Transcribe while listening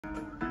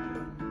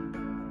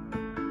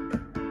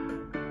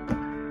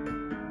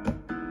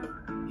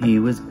He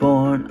was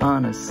born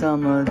on a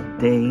summer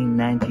day,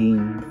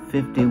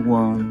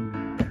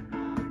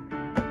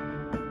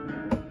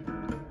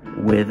 1951.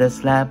 With a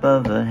slap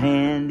of a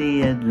hand, he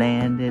had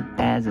landed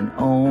as an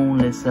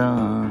only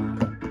son.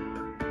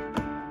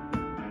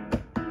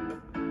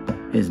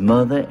 His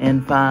mother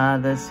and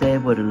father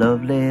said, what a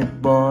lovely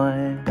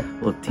boy.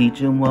 We'll teach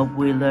him what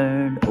we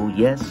learned, oh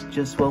yes,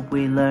 just what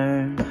we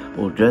learned.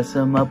 We'll dress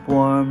him up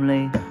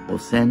warmly, we'll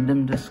send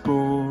him to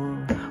school.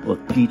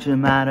 We'll teach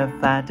him how to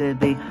fight to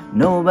be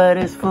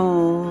nobody's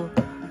fool.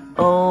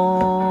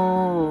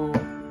 Oh,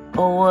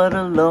 oh what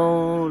a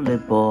lonely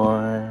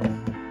boy.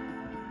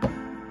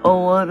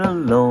 Oh what a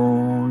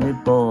lonely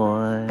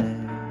boy.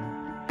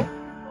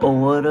 Oh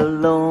what a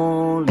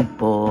lonely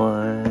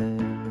boy.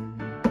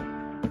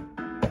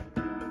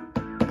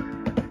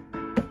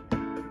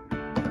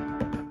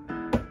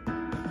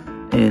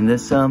 In the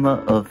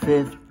summer of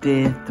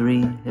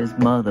 '53, his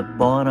mother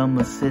bought him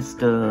a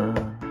sister.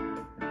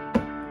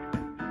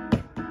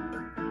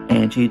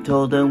 And she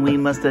told him we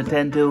must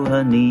attend to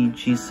her needs,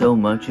 she's so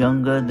much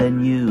younger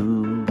than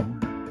you.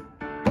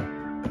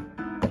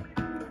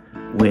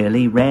 Well,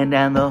 he ran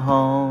down the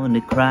hall and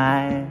he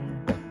cried.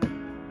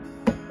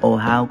 Oh,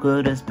 how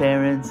could his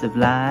parents have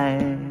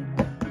lied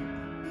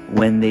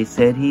when they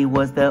said he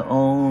was their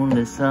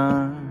only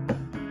son?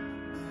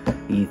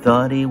 He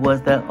thought he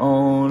was the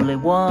only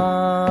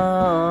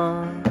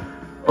one.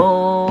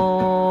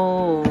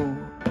 Oh,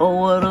 oh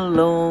what a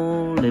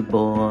lonely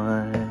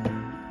boy.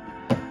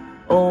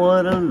 Oh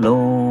what a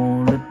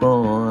lonely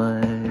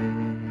boy.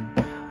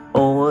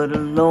 Oh what a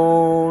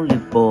lonely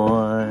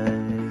boy.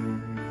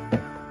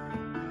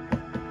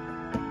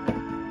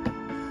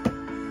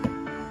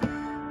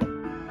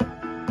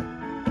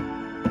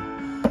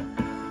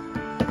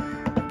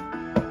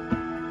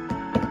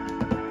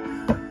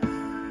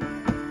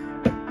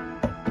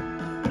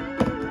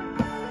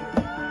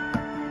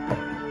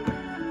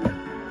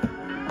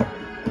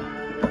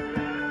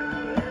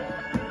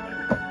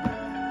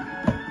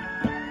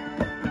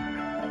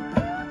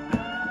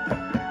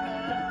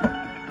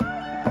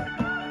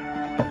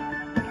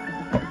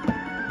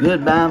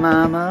 Goodbye,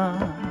 mama.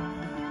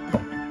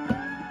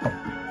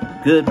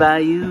 Goodbye,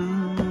 you.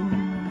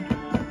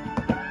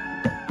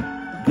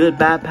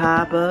 Goodbye,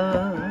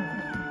 papa.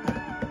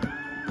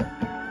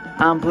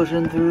 I'm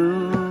pushing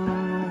through.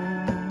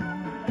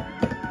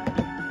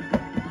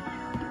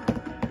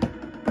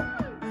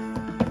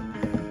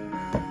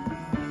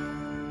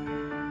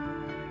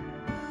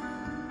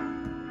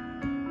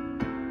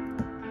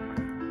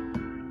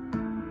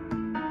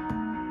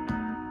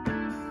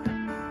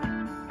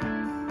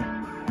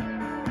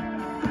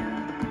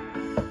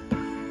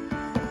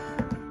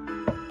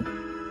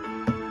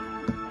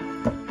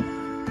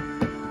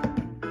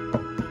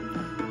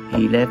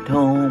 He left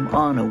home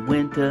on a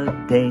winter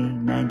day,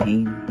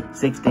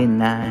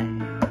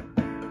 1969.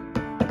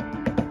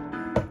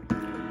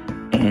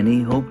 And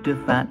he hoped to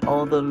find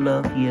all the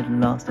love he had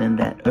lost in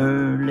that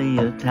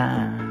earlier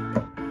time.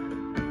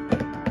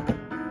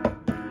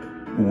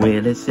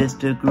 Well, his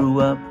sister grew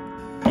up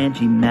and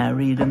she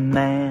married a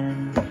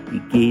man. He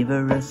gave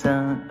her a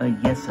son,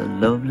 yes, a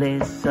lovely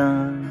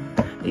son.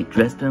 They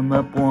dressed him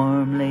up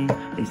warmly,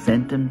 they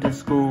sent him to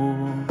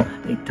school.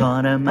 They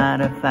taught him how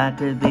to fight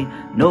to be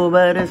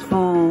nobody's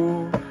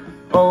fool.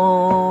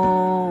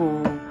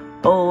 Oh,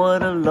 oh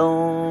what a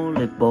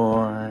lonely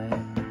boy.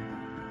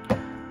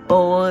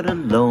 Oh what a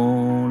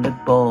lonely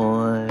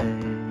boy.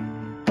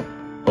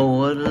 Oh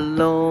what a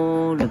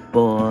lonely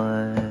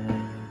boy.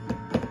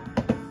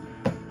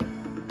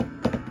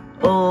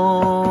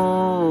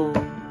 Oh,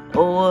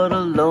 oh what a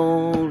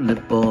lonely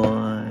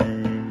boy.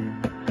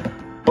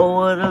 Oh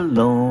what a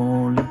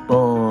lonely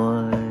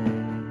boy.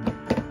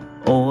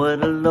 Oh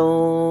what a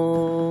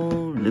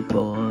lonely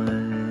boy.